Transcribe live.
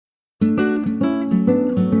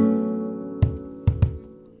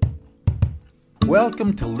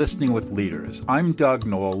Welcome to Listening with Leaders. I'm Doug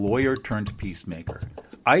Knoll, lawyer turned peacemaker.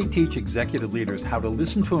 I teach executive leaders how to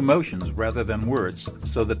listen to emotions rather than words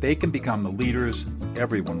so that they can become the leaders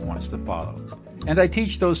everyone wants to follow. And I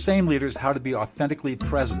teach those same leaders how to be authentically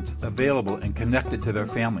present, available, and connected to their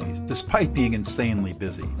families, despite being insanely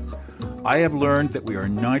busy. I have learned that we are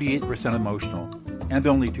 98% emotional and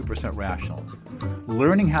only 2% rational.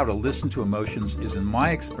 Learning how to listen to emotions is, in my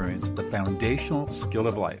experience, the foundational skill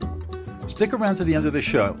of life. Stick around to the end of the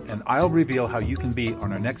show, and I'll reveal how you can be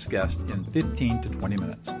on our next guest in 15 to 20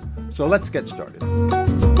 minutes. So let's get started.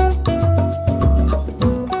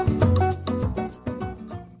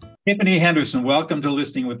 Tiffany Henderson, welcome to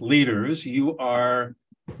Listening with Leaders. You are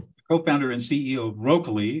co-founder and CEO of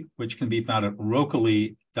Rocally, which can be found at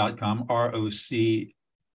rocally.com,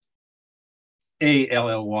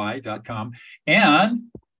 ROCALLY.com. And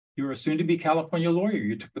you're a soon-to-be California lawyer.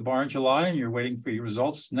 You took the bar in July, and you're waiting for your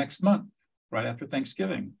results next month, right after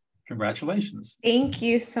Thanksgiving. Congratulations. Thank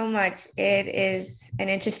you so much. It is an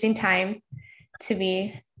interesting time to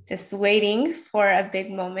be just waiting for a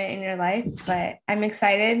big moment in your life, but I'm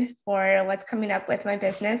excited for what's coming up with my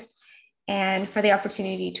business and for the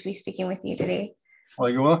opportunity to be speaking with you today. Well,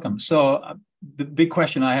 you're welcome. So the big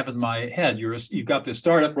question I have in my head, you've got this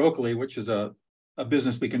startup, Rocally, which is a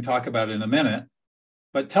business we can talk about in a minute,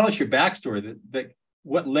 but tell us your backstory, that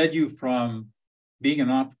what led you from being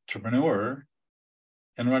an entrepreneur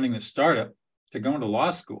and running a startup to going to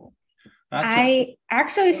law school. I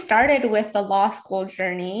actually started with the law school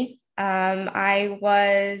journey. It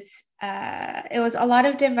was a lot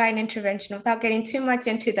of divine intervention. Without getting too much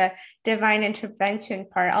into the divine intervention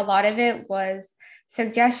part, a lot of it was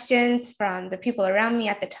suggestions from the people around me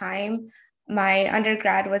at the time. My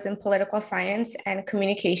undergrad was in political science and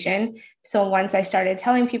communication. So once I started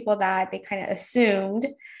telling people that, they kind of assumed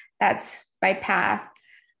that's my path.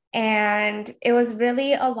 And it was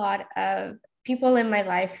really a lot of people in my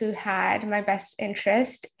life who had my best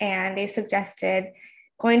interest, and they suggested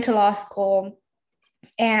going to law school.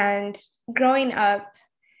 And growing up,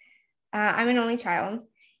 I'm an only child,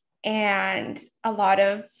 and a lot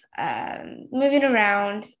of moving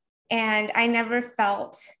around, and I never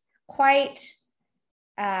felt quite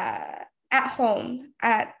at home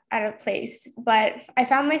at a place. But I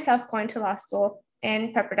found myself going to law school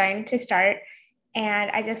in Pepperdine to start,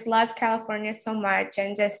 and I just loved California so much,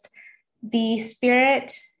 and just the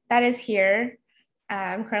spirit that is here.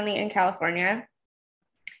 I'm currently in California.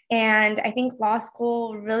 And I think law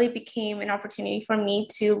school really became an opportunity for me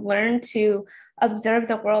to learn to observe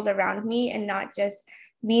the world around me and not just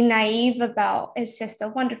be naive about it's just a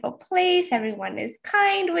wonderful place, everyone is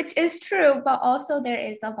kind, which is true, but also there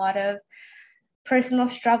is a lot of personal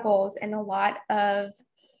struggles and a lot of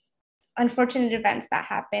unfortunate events that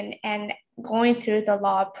happen. And going through the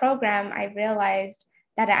law program, I realized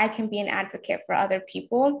that I can be an advocate for other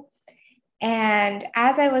people. And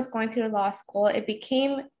as I was going through law school, it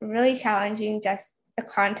became really challenging, just the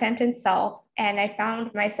content itself. And I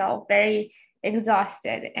found myself very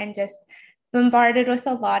exhausted and just bombarded with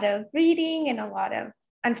a lot of reading and a lot of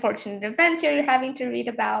unfortunate events you're having to read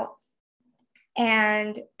about,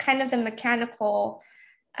 and kind of the mechanical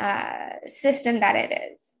system that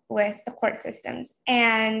it is with the court systems,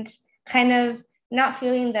 and kind of not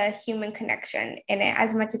feeling the human connection in it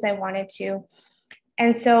as much as I wanted to.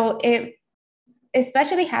 And so it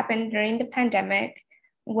especially happened during the pandemic,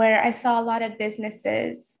 where I saw a lot of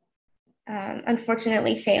businesses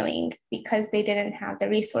unfortunately failing because they didn't have the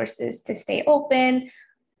resources to stay open,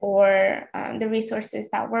 or the resources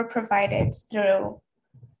that were provided through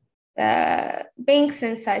the banks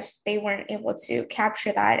and such, they weren't able to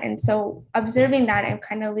capture that. And so observing that and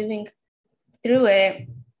kind of living through it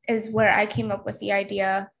is where I came up with the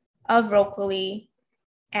idea of Rocally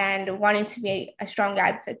and wanting to be a strong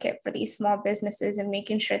advocate for these small businesses and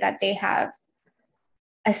making sure that they have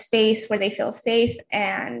a space where they feel safe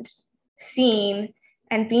and seen,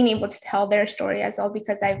 and being able to tell their story as well,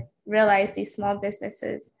 because I've realized these small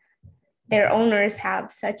businesses, their owners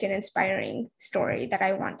have such an inspiring story that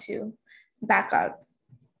I want to back up.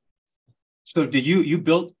 So did you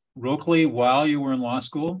built Rocally while you were in law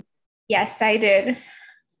school? Yes, I did.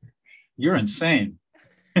 You're insane.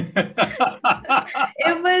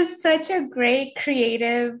 It was such a great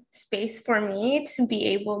creative space for me to be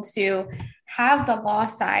able to have the law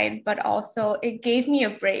side, but also it gave me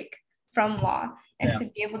a break from law and to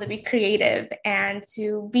be able to be creative and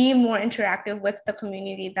to be more interactive with the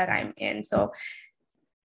community that I'm in. So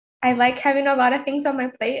I like having a lot of things on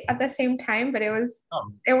my plate at the same time, but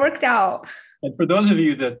it worked out. And for those of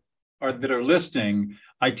you that are listening,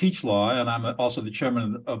 I teach law, and I'm also the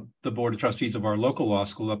chairman of the board of trustees of our local law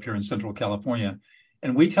school up here in Central California.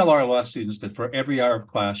 And we tell our law students that for every hour of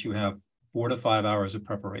class, you have 4 to 5 hours of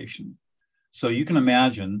preparation. So you can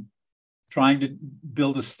imagine trying to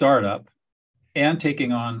build a startup and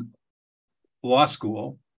taking on law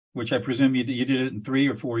school, which I presume you did it in 3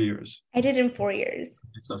 or 4 years. I did in 4 years.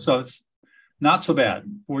 So it's not so bad.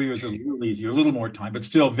 4 years is a little easier, a little more time, but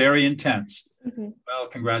still very intense. Mm-hmm. Well,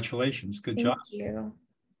 congratulations. Good job. Thank you.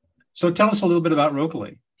 So tell us a little bit about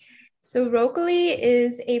Rocally. So Rocally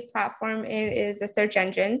is a platform. It is a search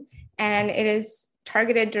engine, and it is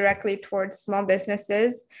targeted directly towards small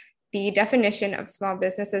businesses. The definition of small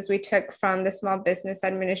businesses we took from the Small Business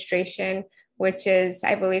Administration, which is,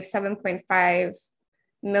 I believe, $7.5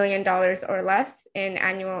 million or less in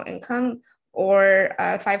annual income, or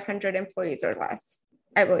 500 employees or less,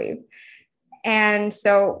 I believe. And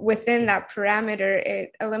so within that parameter,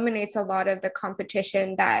 it eliminates a lot of the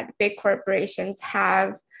competition that big corporations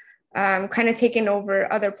have kind of taken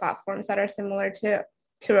over other platforms that are similar to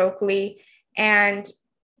Rocally. And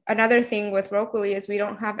another thing with Rocally is we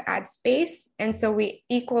don't have ad space. And so we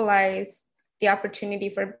equalize the opportunity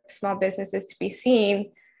for small businesses to be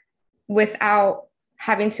seen without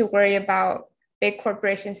having to worry about big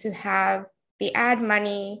corporations who have the ad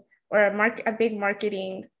money or a big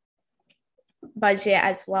marketing budget,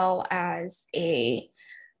 as well as the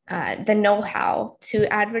know-how to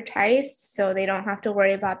advertise, so they don't have to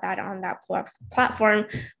worry about that on that platform,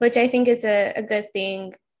 which I think is a good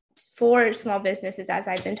thing for small businesses, as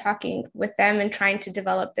I've been talking with them and trying to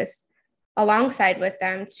develop this alongside with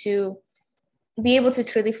them to be able to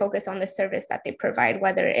truly focus on the service that they provide,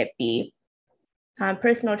 whether it be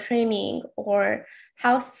personal training or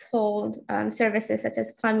household services such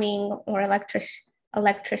as plumbing or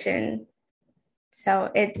electrician.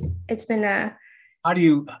 So it's been a. How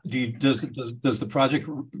does the project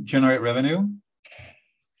generate revenue?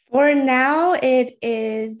 For now, it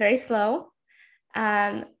is very slow.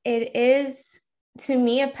 It is, to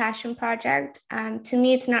me, a passion project. To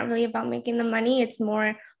me, it's not really about making the money. It's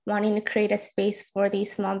more wanting to create a space for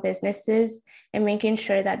these small businesses and making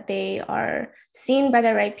sure that they are seen by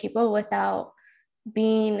the right people without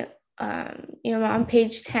being, on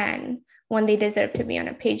page 10 when they deserve to be on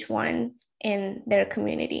a page 1 in their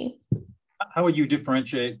community. How would you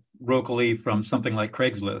differentiate Rocally from something like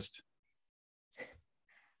Craigslist?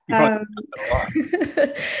 Craigslist,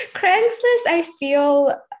 I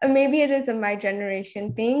feel maybe it is a my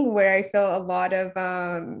generation thing where I feel a lot of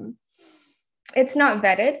it's not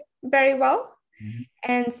vetted very well. Mm-hmm.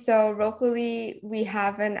 And so Rocally, we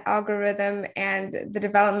have an algorithm, and the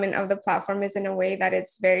development of the platform is in a way that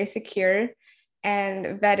it's very secure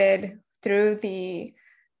and vetted through the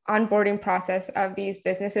onboarding process of these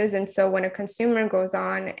businesses. And so when a consumer goes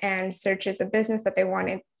on and searches a business that they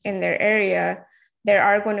want in their area, there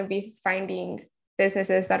are going to be finding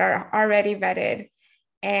businesses that are already vetted.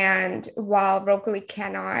 And while Rocally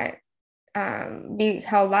cannot be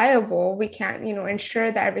held liable, we can't,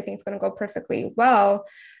 ensure that everything's going to go perfectly well.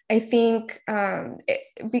 I think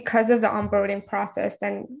because of the onboarding process,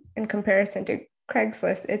 then in comparison to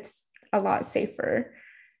Craigslist, it's a lot safer.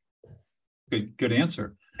 Good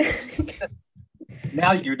answer.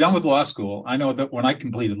 Now you're done with law school. I know that when I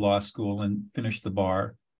completed law school and finished the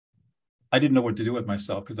bar, I didn't know what to do with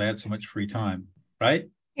myself because I had so much free time, right?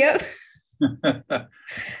 Yep. That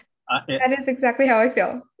is exactly how I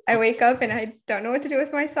feel. I wake up and I don't know what to do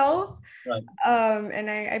with myself. Right. And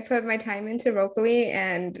I put my time into Rocally,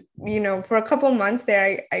 and, for a couple months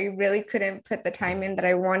there, I really couldn't put the time in that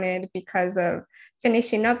I wanted because of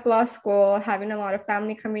finishing up law school, having a lot of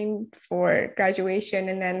family coming for graduation,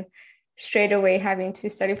 and then straight away having to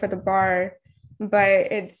study for the bar.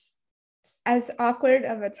 But it's as awkward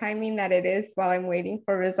of a timing that it is while I'm waiting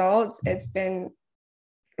for results. It's been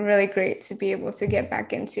really great to be able to get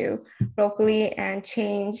back into Rocally and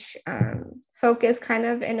change focus kind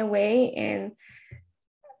of in a way, and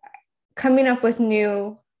coming up with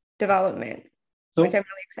new development, which I'm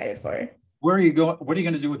really excited for. Where are you going? What are you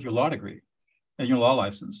going to do with your law degree and your law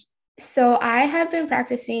license? So I have been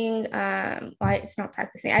practicing, it's not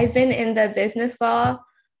practicing. I've been in the business law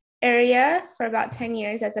area for about 10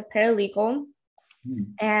 years as a paralegal.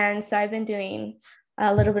 And so I've been doing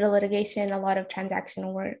a little bit of litigation, a lot of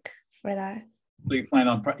transactional work for that. So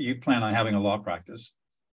you plan on having a law practice?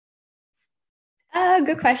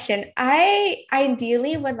 Good question. I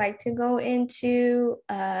ideally would like to go into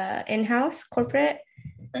in-house corporate,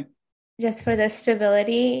 just for the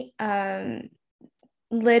stability.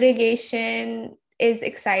 Litigation is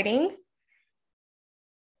exciting.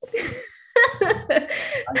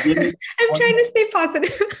 I did it. I'm trying to stay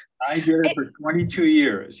positive. I did it for 22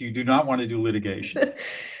 years. You do not want to do litigation.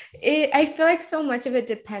 I feel like so much of it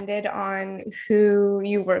depended on who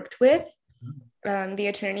you worked with, the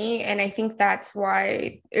attorney. And I think that's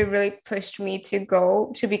why it really pushed me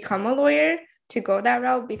to become a lawyer, to go that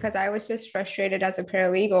route, because I was just frustrated as a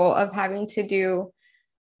paralegal of having to do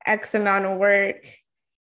X amount of work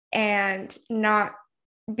and not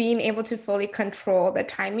being able to fully control the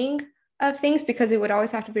timing of things, because it would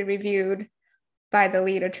always have to be reviewed by the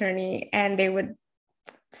lead attorney, and they would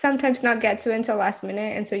sometimes not get to it until last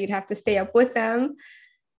minute. And so you'd have to stay up with them.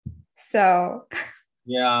 So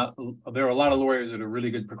yeah, there are a lot of lawyers that are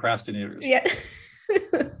really good procrastinators. yeah.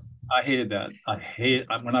 I hated that.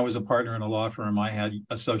 When I was a partner in a law firm, I had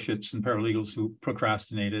associates and paralegals who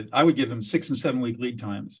procrastinated. I would give them 6 and 7 week lead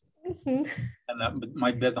times. Mm-hmm. And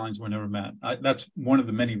my deadlines were never met. That's one of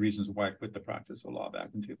the many reasons why I quit the practice of law back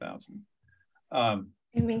in 2000.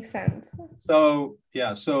 It makes sense. So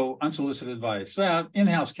unsolicited advice. So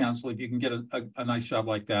in-house counsel, if you can get a nice job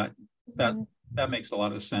like that, that makes a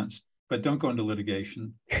lot of sense. But don't go into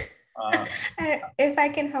litigation. If I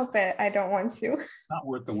can help it, I don't want to. Not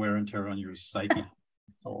worth the wear and tear on your psyche.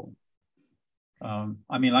 So,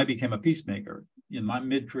 I became a peacemaker. In my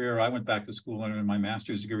mid-career, I went back to school and earned my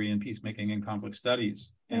master's degree in peacemaking and conflict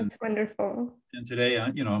studies. That's wonderful. And today,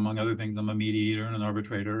 among other things, I'm a mediator and an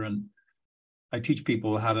arbitrator, and I teach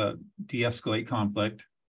people how to de-escalate conflict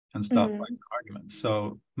and stop fights and arguments.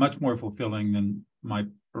 So much more fulfilling than my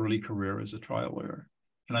early career as a trial lawyer.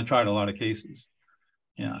 And I tried a lot of cases.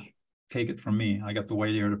 Yeah, take it from me. I got the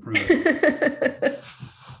white hair to prove it.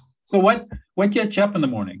 So what gets you up in the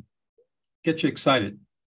morning? Gets you excited?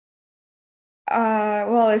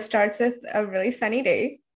 Well, it starts with a really sunny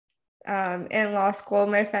day. In law school,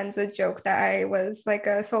 my friends would joke that I was like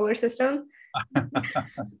a solar system.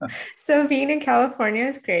 So being in California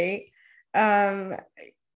is great. I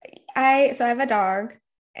have a dog,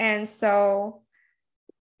 and so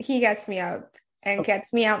he gets me up and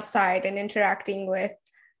gets me outside and interacting with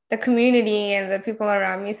the community and the people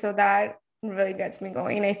around me. So that really gets me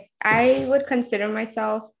going. I would consider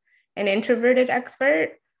myself an introverted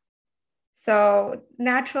expert. So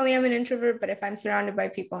naturally I'm an introvert, but if I'm surrounded by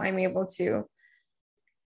people, I'm able to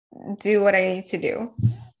do what I need to do.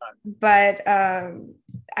 But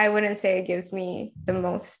I wouldn't say it gives me the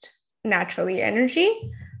most naturally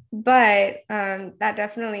energy, but that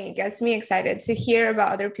definitely gets me excited to hear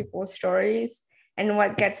about other people's stories and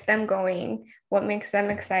what gets them going, what makes them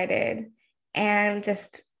excited, and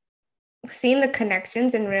just seeing the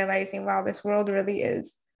connections and realizing, wow, this world really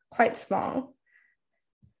is quite small.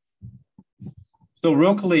 So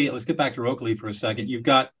Rocally, let's get back to Rocally for a second. You've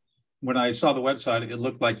got, when I saw the website, it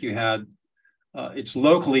looked like you had, it's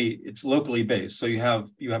locally based. So you have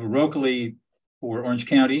a Rocally for Orange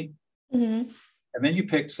County, and then you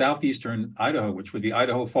picked southeastern Idaho, which would be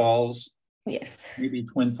Idaho Falls. Yes. Maybe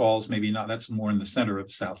Twin Falls, maybe not. That's more in the center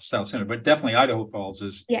of South Center, but definitely Idaho Falls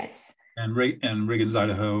is. Yes. And Riggins,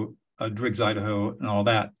 Idaho, Driggs, Idaho, and all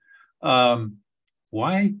that.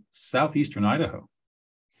 Why southeastern Idaho?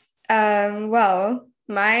 Well,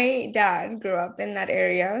 my dad grew up in that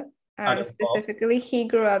area. Specifically, he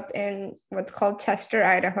grew up in what's called Chester,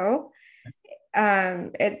 Idaho.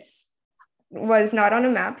 It was not on a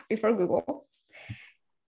map before Google.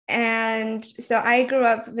 And so I grew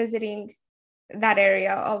up visiting that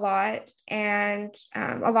area a lot. And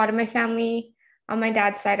a lot of my family on my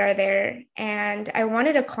dad's side are there. And I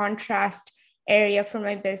wanted a contrast area for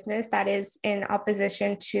my business that is in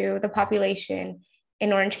opposition to the population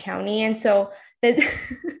in Orange County. And so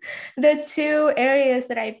the two areas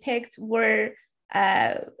that I picked were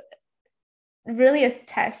really a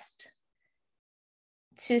test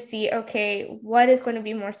to see, okay, what is going to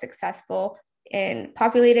be more successful in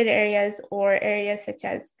populated areas or areas such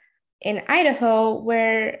as in Idaho,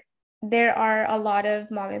 where there are a lot of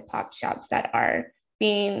mom and pop shops that are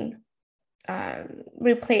being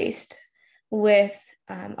replaced with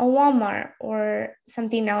a Walmart or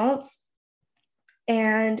something else.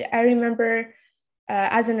 And I remember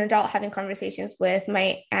as an adult having conversations with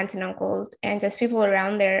my aunts and uncles and just people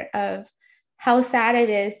around there of how sad it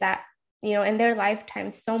is that, in their lifetime,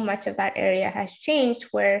 so much of that area has changed,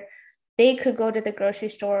 where they could go to the grocery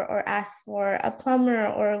store or ask for a plumber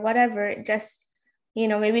or whatever, just,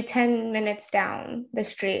 maybe 10 minutes down the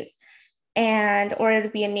street, and or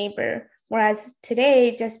it'd be a neighbor. Whereas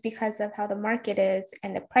today, just because of how the market is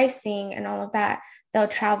and the pricing and all of that, they'll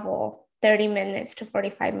travel 30 minutes to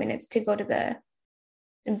 45 minutes to go to the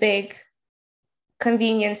big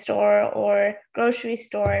convenience store or grocery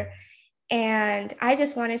store. And I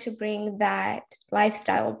just wanted to bring that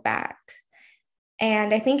lifestyle back.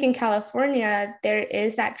 And I think in California, there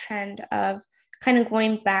is that trend of kind of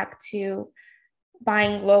going back to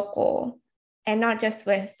buying local, and not just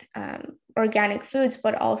with organic foods,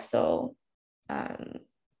 but also um,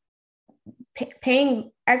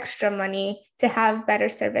 paying extra money to have better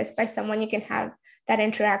service by someone you can have that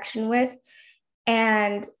interaction with.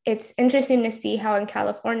 And it's interesting to see how in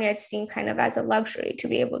California it's seen kind of as a luxury to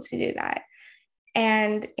be able to do that.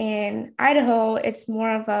 And in Idaho, it's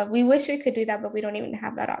more of a, we wish we could do that, but we don't even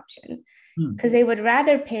have that option, because they would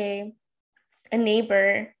rather pay a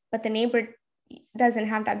neighbor, but the neighbor doesn't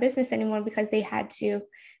have that business anymore because they had to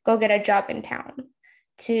go get a job in town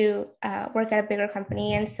to work at a bigger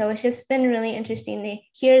company. And so it's just been really interesting to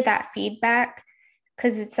hear that feedback,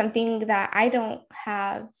 because it's something that I don't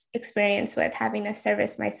have experience with having a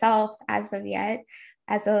service myself as of yet,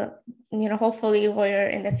 as a, hopefully lawyer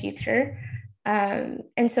in the future.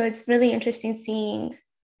 And so it's really interesting seeing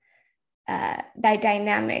that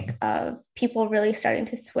dynamic of people really starting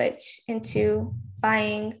to switch into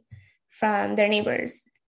buying from their neighbors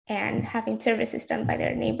and having services done by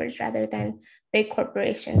their neighbors rather than big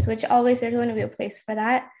corporations, which always there's going to be a place for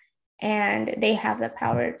that. And they have the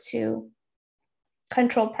power to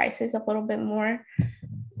control prices a little bit more.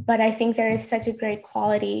 But I think there is such a great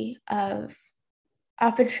quality of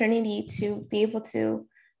opportunity to be able to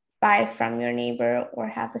buy from your neighbor or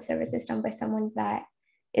have the services done by someone that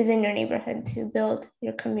is in your neighborhood to build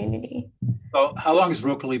your community. So how long has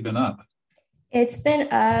Rocally been up? It's been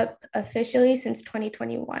up officially since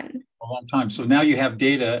 2021. A long time. So now you have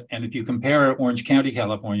data, and if you compare Orange County,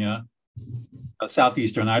 California,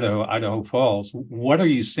 southeastern Idaho, Idaho Falls, what are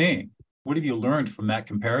you seeing? What have you learned from that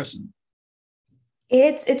comparison?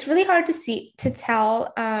 It's really hard to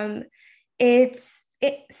tell.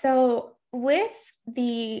 So with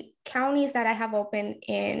the counties that I have open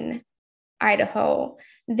in Idaho,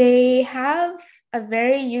 they have a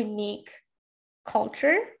very unique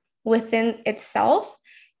culture within itself.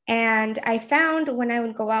 And I found when I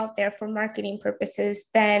would go out there for marketing purposes,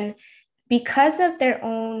 then because of their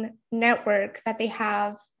own network that they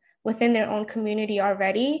have within their own community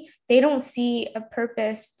already, they don't see a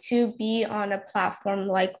purpose to be on a platform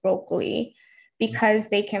like Rocally, because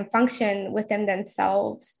they can function within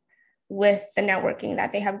themselves with the networking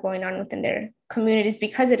that they have going on within their communities,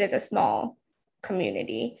 because it is a small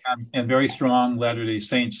community. And very strong Latter-day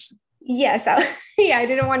Saints. Yes. Yeah, I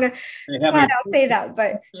didn't want to flat out say that,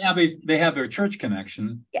 but they have their church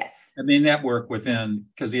connection. Yes. And they network within,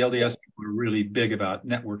 because the LDS people are really big about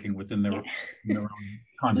networking within their own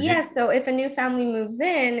congregation. Yeah, so if a new family moves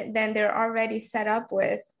in, then they're already set up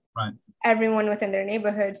with everyone within their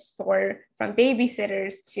neighborhoods, from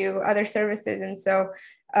babysitters to other services. And so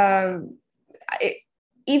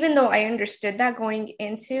even though I understood that going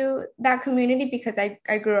into that community, because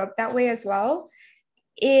I grew up that way as well,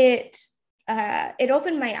 it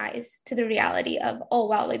opened my eyes to the reality of, oh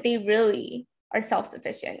wow, like they really are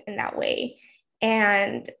self-sufficient in that way.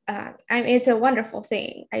 And it's a wonderful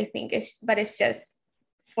thing, I think. But it's just,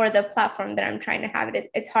 for the platform that I'm trying to have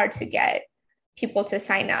it's hard to get people to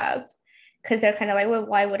sign up, because they're kind of like, well,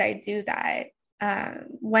 why would I do that?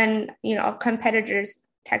 When, competitors,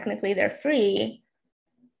 technically they're free.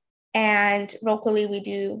 And locally, we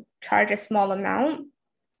do charge a small amount.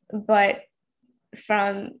 But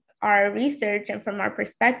from our research and from our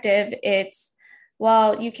perspective, it's,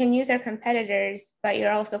 well, you can use our competitors, but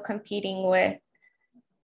you're also competing with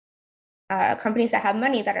companies that have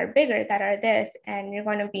money, that are bigger, that are this, and you're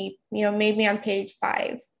going to be, maybe on page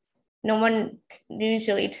 5. No one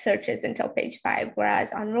usually searches until page 5.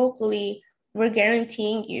 Whereas on Rocally, we're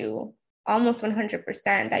guaranteeing you almost 100%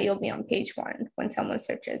 that you'll be on page 1 when someone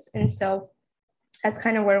searches. And so that's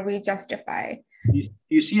kind of where we justify.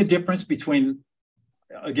 You see a difference between,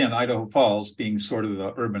 again, Idaho Falls being sort of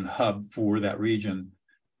the urban hub for that region,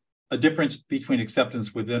 a difference between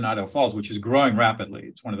acceptance within Idaho Falls, which is growing rapidly.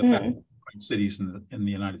 It's one of the fastest growing cities in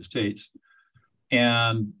the United States,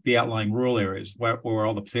 and the outlying rural areas where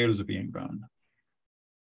all the potatoes are being grown.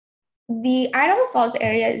 The Idaho Falls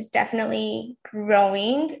area is definitely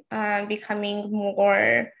growing, becoming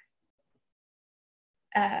more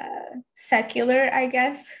secular, I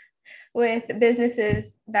guess, with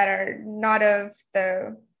businesses that are not of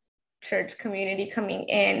the church community coming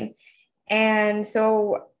in. And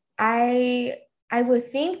so I would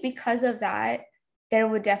think because of that, there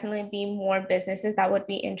would definitely be more businesses that would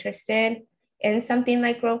be interested in something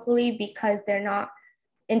like Rocally, because they're not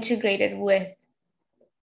integrated with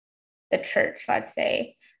the church, let's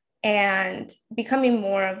say, and becoming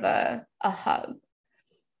more of a hub.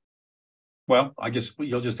 Well, I guess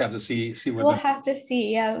you'll just have to see where we'll have to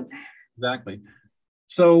see. Yeah, exactly.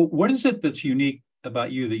 So what is it that's unique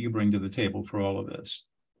about you that you bring to the table for all of this?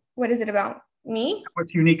 What is it about me?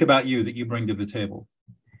 What's unique about you that you bring to the table?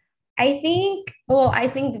 I think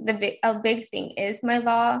a big thing is my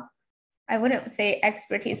law. I wouldn't say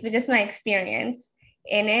expertise, but just my experience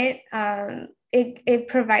in it. It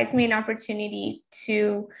provides me an opportunity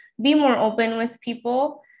to be more open with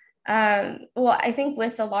people. I think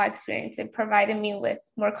with the law experience, it provided me with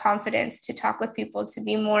more confidence to talk with people, to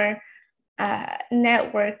be more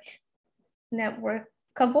networkable,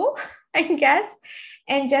 I guess,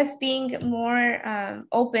 and just being more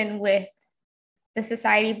open with the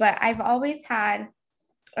society. But I've always had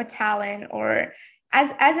a talent, or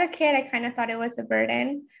as a kid, I kind of thought it was a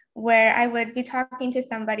burden, where I would be talking to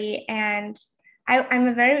somebody and I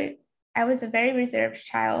was a very reserved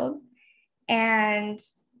child. And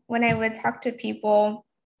when I would talk to people,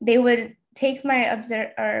 they would take my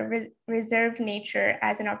reserved nature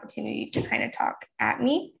as an opportunity to kind of talk at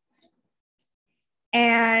me.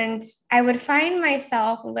 And I would find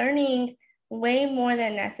myself learning way more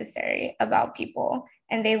than necessary about people.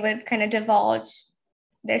 And they would kind of divulge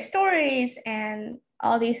their stories and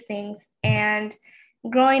all these things. And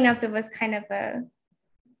growing up, it was kind of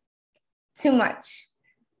too much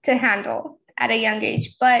to handle at a young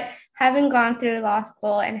age. But having gone through law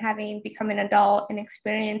school and having become an adult and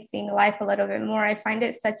experiencing life a little bit more, I find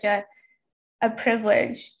it such a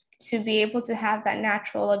privilege to be able to have that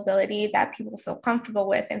natural ability that people feel comfortable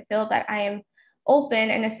with and feel that I am open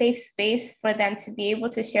and a safe space for them to be able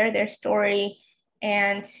to share their story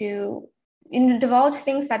and to divulge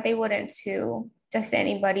things that they wouldn't to just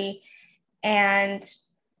anybody. And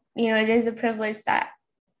it is a privilege that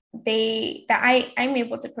I'm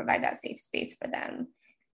able to provide that safe space for them,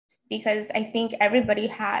 because I think everybody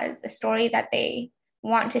has a story that they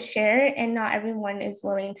want to share, and not everyone is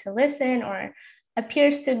willing to listen or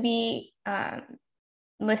appears to be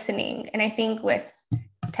listening. And I think with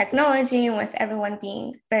technology and with everyone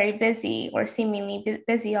being very busy or seemingly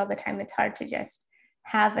busy all the time, it's hard to just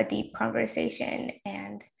have a deep conversation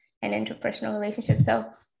and an interpersonal relationship.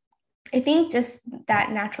 So I think just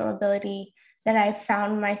that natural ability that I've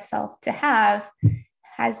found myself to have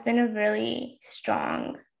has been a really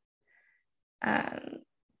strong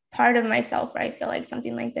part of myself, where I feel like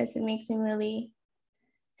something like this, it makes me really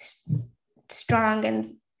strong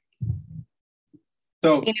and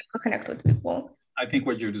being able to connect with people. I think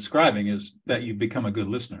what you're describing is that you've become a good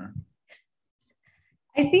listener.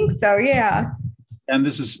 I think so, yeah. And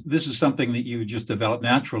this is something that you just developed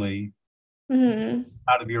naturally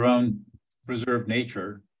out of your own reserved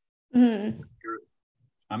nature.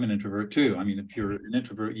 I'm an introvert too. I mean, if you're an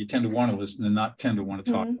introvert, you tend to want to listen and not tend to want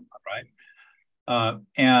to talk, right?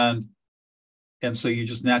 And so you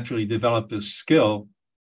just naturally develop this skill.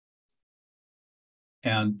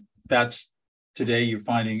 And that's, today you're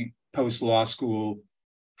finding post-law school,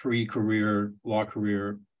 pre-career, law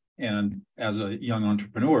career, and as a young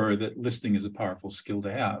entrepreneur, that listening is a powerful skill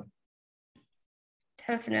to have.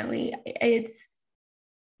 Definitely. I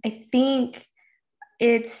think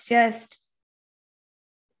it's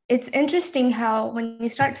interesting how when you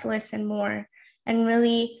start to listen more and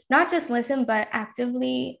really not just listen, but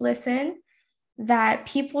actively listen, that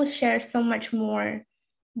people share so much more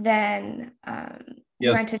than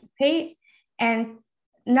you anticipate. And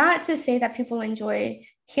not to say that people enjoy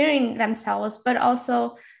hearing themselves, but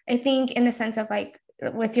also I think in the sense of like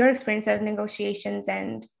with your experience of negotiations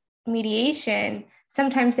and mediation,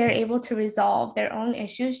 sometimes they're able to resolve their own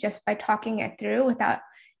issues just by talking it through without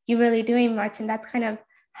you really doing much. And that's kind of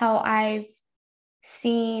how I've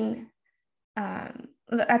seen,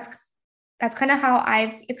 that's kind of how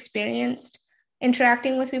I've experienced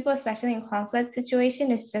interacting with people, especially in conflict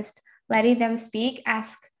situation, is just letting them speak,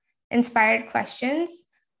 ask inspired questions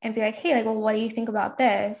and be like, hey, like, well, what do you think about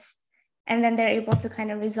this? And then they're able to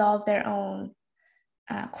kind of resolve their own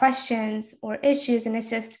questions or issues. And it's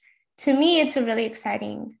just, to me, it's a really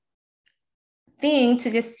exciting thing to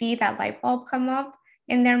just see that light bulb come up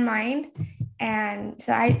in their mind. And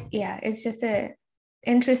so it's just a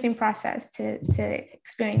interesting process to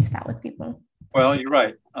experience that with people. Well, you're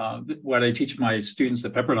right. What I teach my students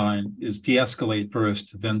at Pepperdine is de-escalate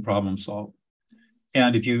first, then problem solve.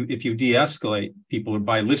 And if you de-escalate people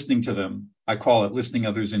by listening to them, I call it listening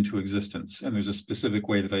others into existence. And there's a specific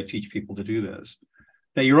way that I teach people to do this.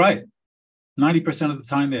 That you're right. 90% of the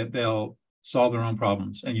time they'll solve their own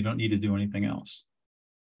problems and you don't need to do anything else.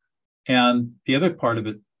 And the other part of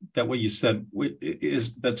it, that what you said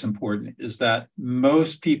is that's important, is that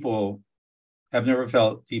most people have never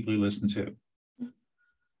felt deeply listened to.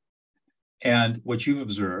 And what you've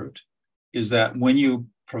observed is that when you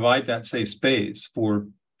provide that safe space for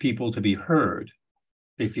people to be heard,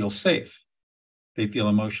 they feel safe. They feel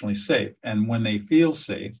emotionally safe. And when they feel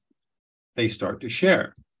safe, they start to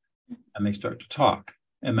share and they start to talk.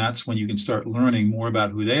 And that's when you can start learning more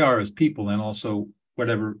about who they are as people and also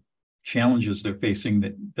whatever challenges they're facing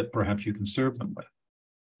that perhaps you can serve them with.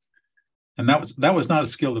 And that was not a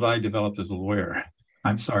skill that I developed as a lawyer.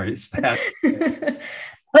 I'm sorry, it's that.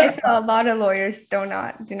 I feel a lot of lawyers do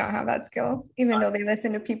not have that skill, even though they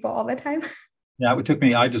listen to people all the time. Yeah, it took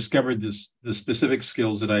me, I discovered the specific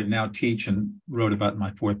skills that I now teach and wrote about in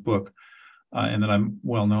my fourth book, and that I'm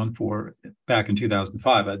well known for. Back in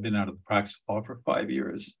 2005, I'd been out of the practice of law for 5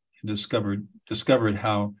 years and discovered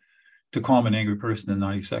how to calm an angry person in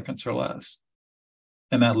 90 seconds or less.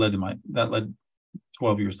 And that led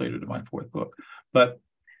 12 years later to my fourth book. But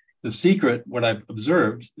the secret, what I've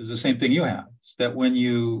observed, is the same thing you have, is that when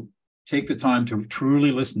you take the time to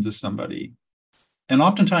truly listen to somebody, and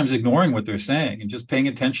oftentimes ignoring what they're saying and just paying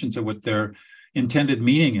attention to what their intended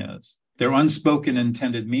meaning is, their unspoken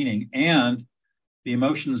intended meaning, and the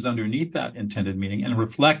emotions underneath that intended meaning, and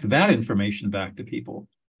reflect that information back to people,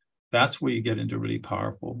 that's where you get into really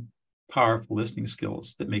powerful listening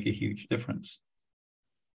skills that make a huge difference.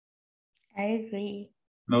 I agree.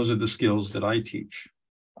 Those are the skills that I teach.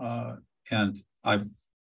 And I've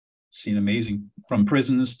seen amazing, from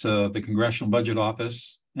prisons to the Congressional Budget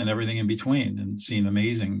Office and everything in between, and seen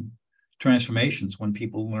amazing transformations when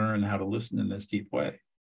people learn how to listen in this deep way.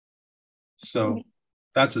 So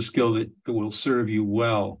that's a skill that will serve you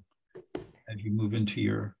well as you move into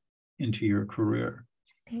your career.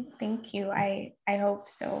 Thank you. I hope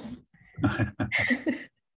so.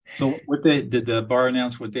 So what day did the bar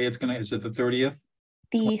announce what day it's going to, is it the 30th?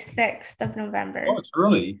 The 6th of November. Oh, it's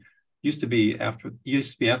early. Used to be after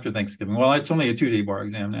Thanksgiving. Well, it's only a 2-day bar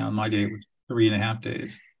exam now. My day was 3.5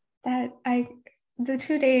 days. The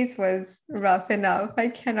 2 days was rough enough. I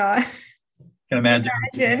cannot imagine.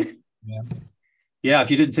 Yeah. Yeah,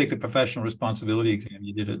 if you didn't take the professional responsibility exam,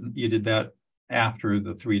 you did that after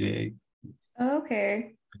the 3-day.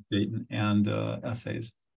 Okay. And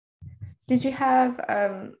essays. Did you have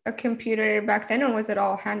a computer back then, or was it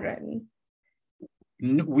all handwritten?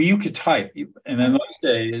 You could type, and in those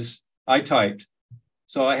days I typed.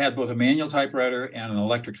 So I had both a manual typewriter and an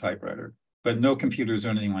electric typewriter, but no computers or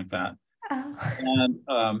anything like that. Oh. And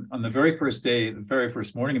on the very first day, the very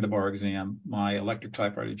first morning of the bar exam, my electric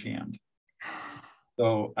typewriter jammed.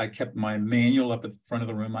 So I kept my manual up at the front of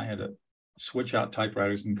the room. I had to switch out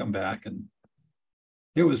typewriters and come back, and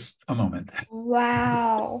it was a moment.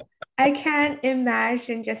 Wow. I can't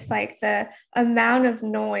imagine just like the amount of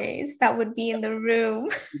noise that would be in the room.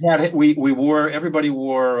 Yeah, everybody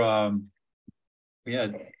wore, we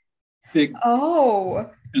had big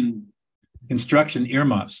construction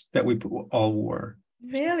earmuffs that we all wore.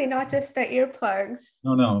 Really? Not just the earplugs?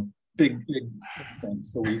 No, big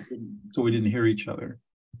things. So we didn't hear each other.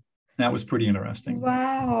 That was pretty interesting.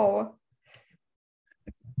 Wow.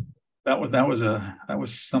 That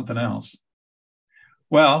was something else.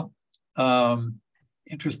 Well,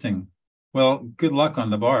 interesting. Well, good luck on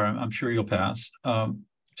the bar. I'm sure you'll pass.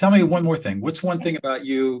 Tell me one more thing. What's one thing about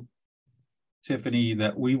you, Tiffany,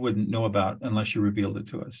 that we wouldn't know about unless you revealed it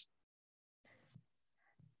to us?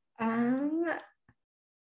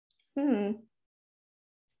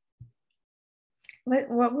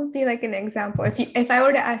 What would be like an example? If I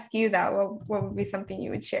were to ask you that, what would be something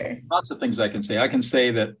you would share? Lots of things I can say. I can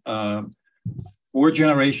say that 4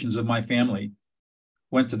 generations of my family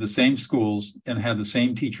went to the same schools and had the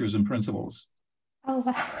same teachers and principals. Oh,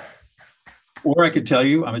 wow. Or I could tell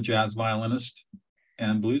you I'm a jazz violinist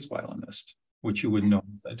and blues violinist, which you wouldn't know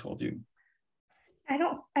if I told you. I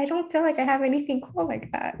don't feel like I have anything cool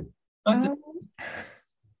like that. It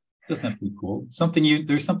doesn't have to be cool.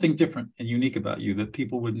 There's something different and unique about you that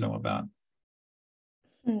people wouldn't know about.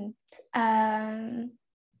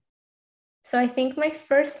 So I think my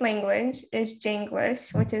first language is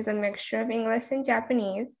Jinglish, which is a mixture of English and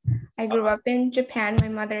Japanese. I grew up in Japan. My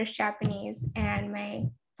mother is Japanese and my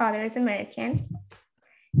father is American.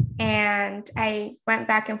 And I went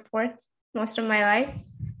back and forth most of my life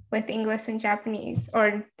with English and Japanese,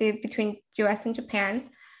 or between US and Japan.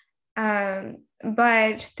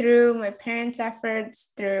 But through my parents'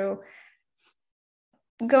 efforts, through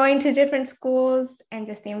going to different schools and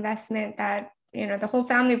just the investment that, the whole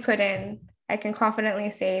family put in, I can confidently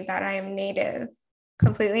say that I am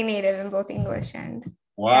completely native in both English and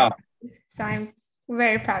Japanese. So I'm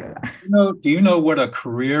very proud of that. Do you know what a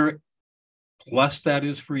career plus that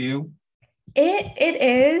is for you? It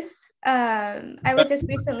is. I was just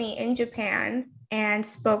recently in Japan and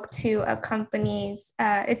spoke to a company's,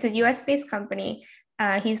 it's a US-based company.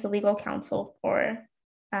 He's the legal counsel for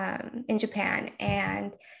in Japan.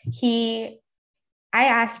 And he I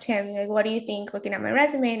asked him, like, what do you think, looking at my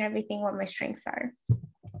resume and everything, what my strengths are?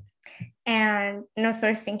 And the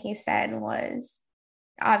first thing he said was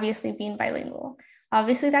obviously being bilingual.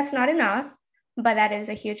 Obviously, that's not enough, but that is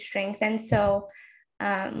a huge strength. And so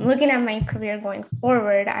looking at my career going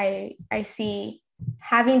forward, I see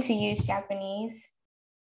having to use Japanese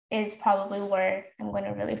is probably where I'm going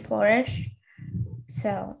to really flourish.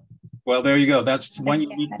 So. Well, there you go. That's one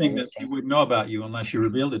unique thing that we wouldn't know about you unless you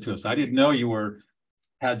revealed it to us. I didn't know you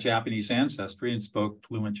had Japanese ancestry and spoke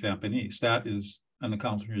fluent Japanese. That is an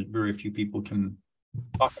accomplishment very few people can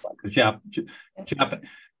talk about. Because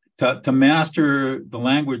to master the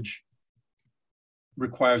language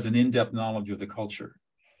requires an in-depth knowledge of the culture,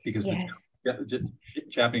 because the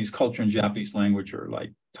Japanese culture and Japanese language are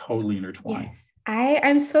like totally intertwined. Yes,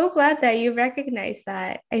 I'm so glad that you recognize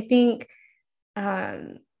that. I think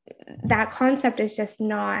that concept is just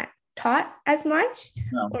not taught as much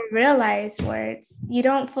or realized, where you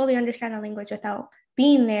don't fully understand the language without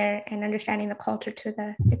being there and understanding the culture to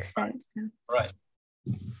the extent. So. Right.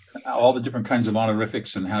 All the different kinds of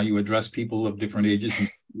honorifics and how you address people of different ages and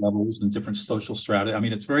levels and different social strata. I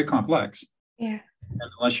mean, it's very complex. Yeah.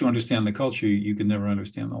 And unless you understand the culture, you can never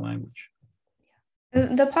understand the language.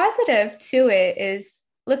 The positive to it is,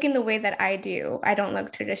 looking the way that I do, I don't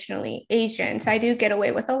look traditionally Asian. So I do get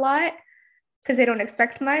away with a lot because they don't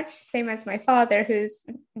expect much. Same as my father, who's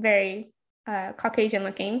very Caucasian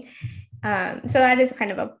looking. So that is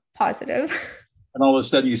kind of a positive. And all of a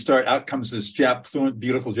sudden out comes this fluent,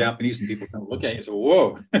 beautiful Japanese, and people kind of look at you and say,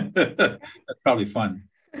 whoa, that's probably fun.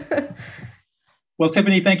 Well,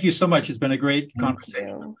 Tiffany, thank you so much. It's been a great conversation.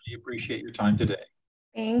 I really appreciate your time today.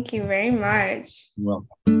 Thank you very much. You're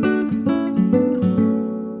welcome.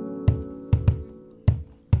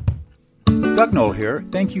 Doug Knoll here.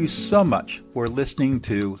 Thank you so much for listening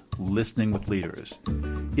to Listening with Leaders.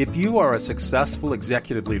 If you are a successful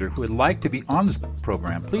executive leader who would like to be on this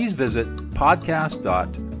program, please visit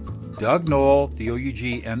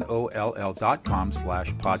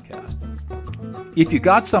podcast.dougnoll.com/podcast. If you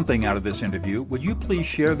got something out of this interview, would you please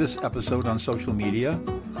share this episode on social media?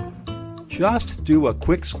 Just do a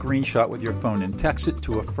quick screenshot with your phone and text it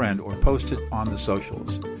to a friend or post it on the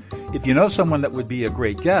socials. If you know someone that would be a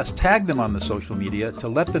great guest, tag them on the social media to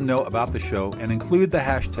let them know about the show and include the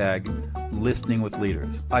hashtag Listening with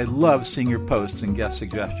Leaders. I love seeing your posts and guest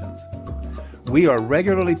suggestions. We are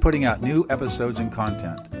regularly putting out new episodes and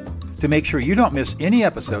content. To make sure you don't miss any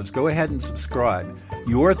episodes, go ahead and subscribe.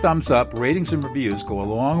 Your thumbs up, ratings, and reviews go a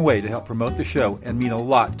long way to help promote the show and mean a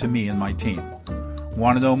lot to me and my team.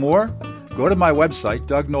 Want to know more? Go to my website,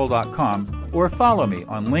 dougnoll.com, or follow me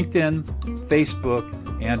on LinkedIn, Facebook,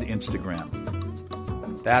 and Instagram.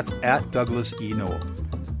 That's at Douglas E. Knoll.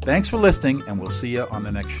 Thanks for listening, and we'll see you on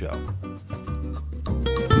the next show.